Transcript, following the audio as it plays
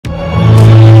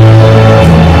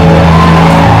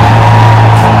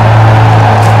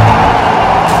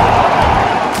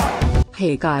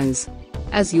Hey guys.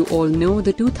 As you all know,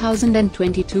 the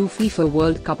 2022 FIFA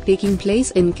World Cup taking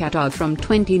place in Qatar from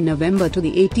 20 November to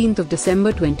the 18th of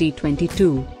December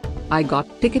 2022. I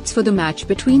got tickets for the match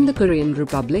between the Korean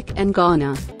Republic and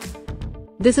Ghana.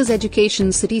 This is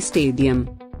Education City Stadium.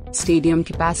 Stadium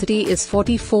capacity is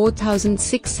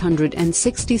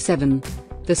 44,667.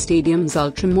 The stadium's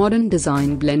ultra-modern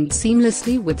design blends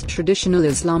seamlessly with traditional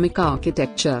Islamic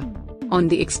architecture. On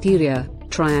the exterior,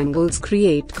 triangles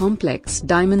create complex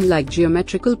diamond-like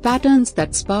geometrical patterns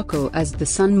that sparkle as the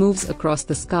sun moves across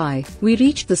the sky. We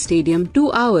reached the stadium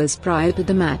 2 hours prior to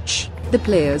the match. The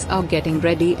players are getting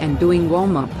ready and doing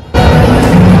warm-up.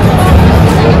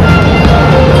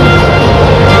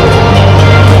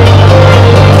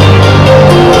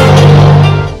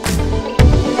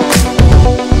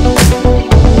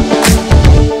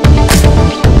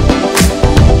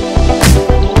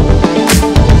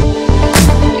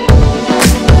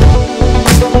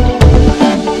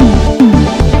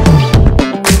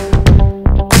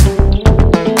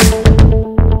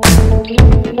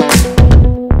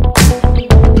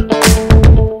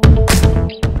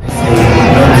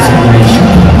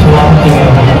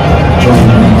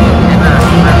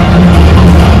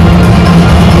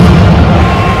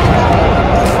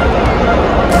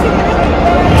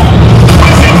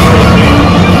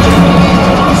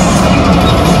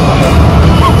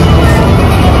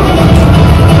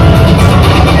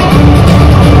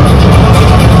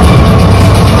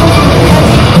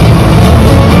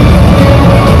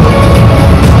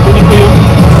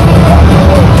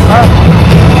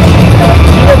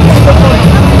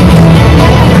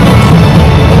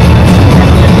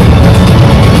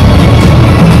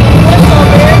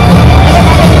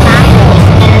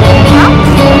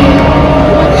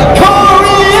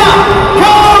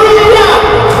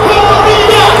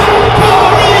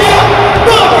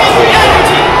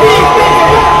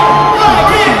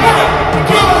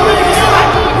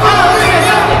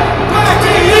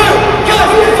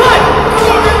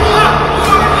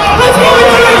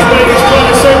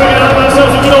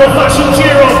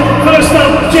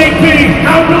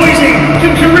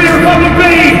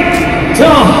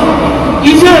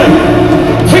 이제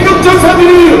태극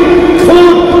전사들이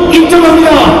곧 입장합니다.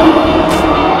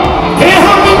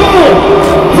 대한민국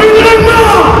불가능마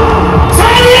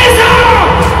자리에서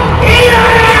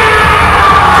일어나!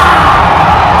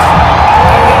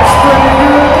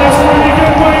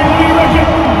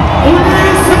 오늘의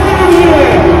승리를 위해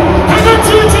다 같이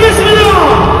외치겠습니다.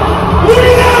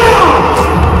 우리나라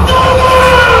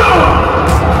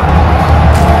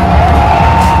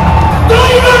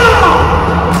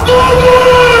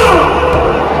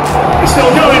It's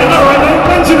still going, am I right there?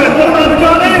 Benjamin, what about the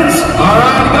Ghanaians?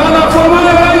 Alright, Ghana from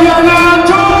Ghana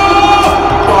to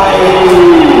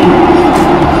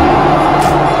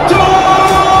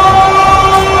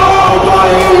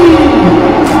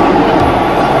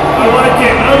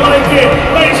I like it.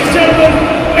 Ladies and gentlemen,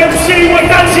 MC, we're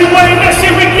dancing way. Let's see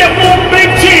if we can get one big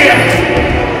cheer.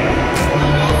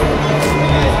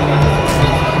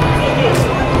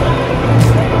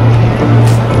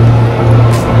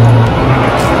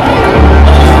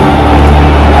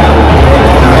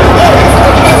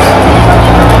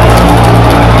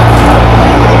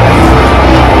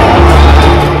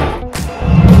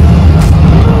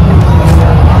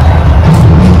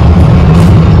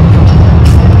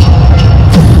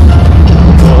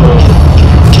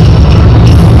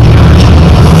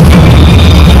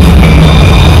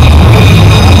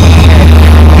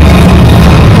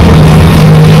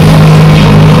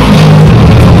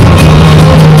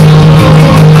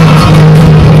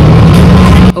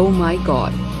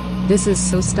 This is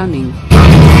so stunning.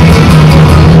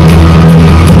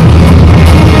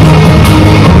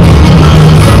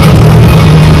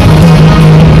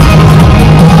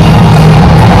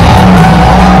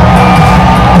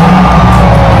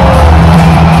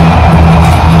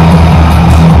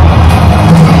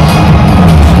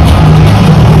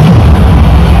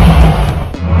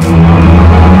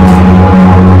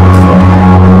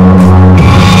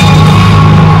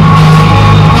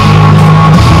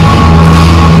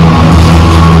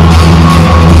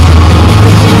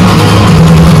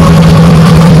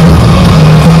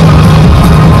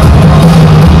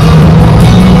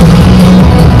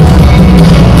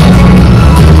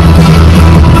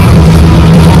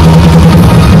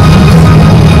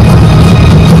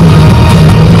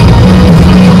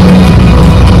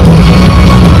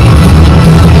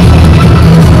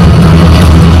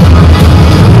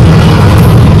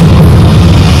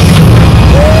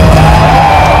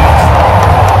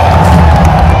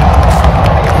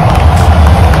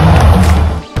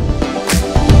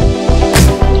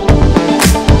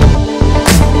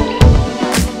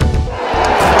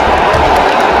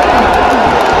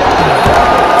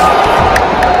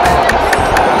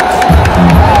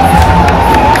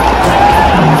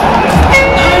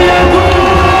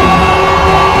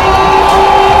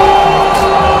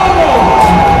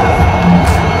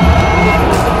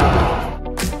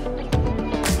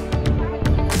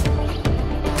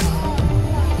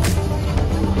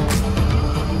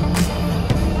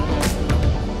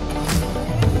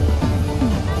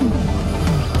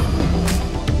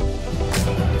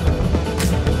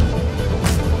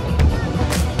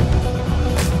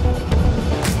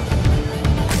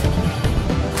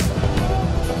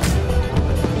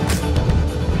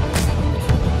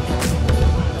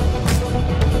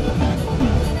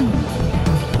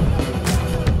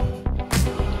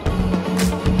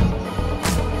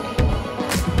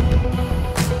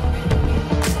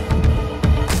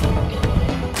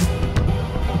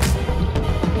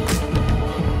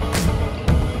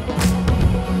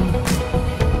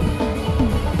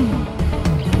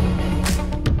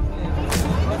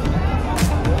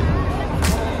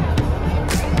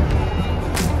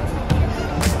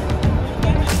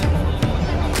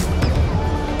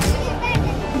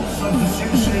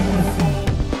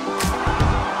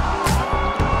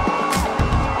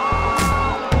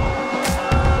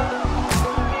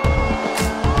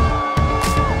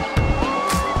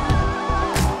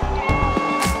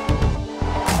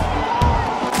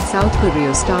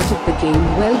 Superior started the game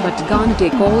well but gonna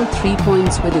take all 3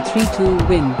 points with a 3-2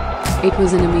 win. It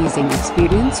was an amazing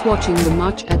experience watching the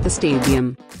match at the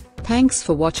stadium. Thanks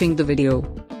for watching the video.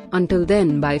 Until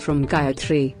then, bye from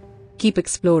Gayatri. Keep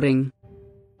exploring.